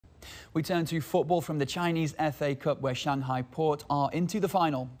We turn to football from the Chinese FA Cup, where Shanghai Port are into the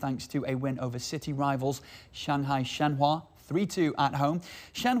final thanks to a win over city rivals Shanghai Shenhua 3-2 at home.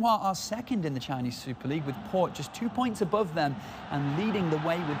 Shenhua are second in the Chinese Super League, with Port just 2 points above them and leading the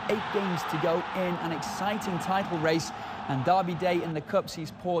way with 8 games to go in an exciting title race. And Derby Day in the Cup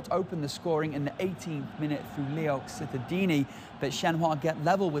sees Port open the scoring in the 18th minute through Leo Cittadini, but Shenhua get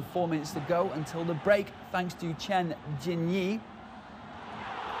level with 4 minutes to go until the break thanks to Chen Jinyi.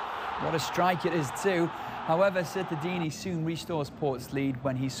 What a strike it is too. However, Cittadini soon restores Port's lead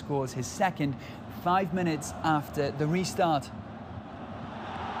when he scores his second 5 minutes after the restart.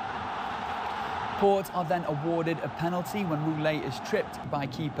 Port are then awarded a penalty when Roulet is tripped by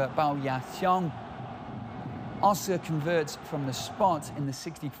keeper Bao Yaxiong. Oscar converts from the spot in the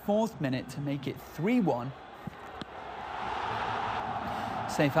 64th minute to make it 3-1.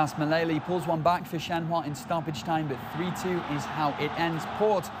 Seifas Maleli pulls one back for Shenhua in stoppage time, but 3-2 is how it ends.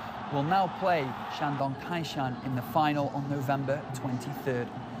 Port will now play Shandong Taishan in the final on November 23rd.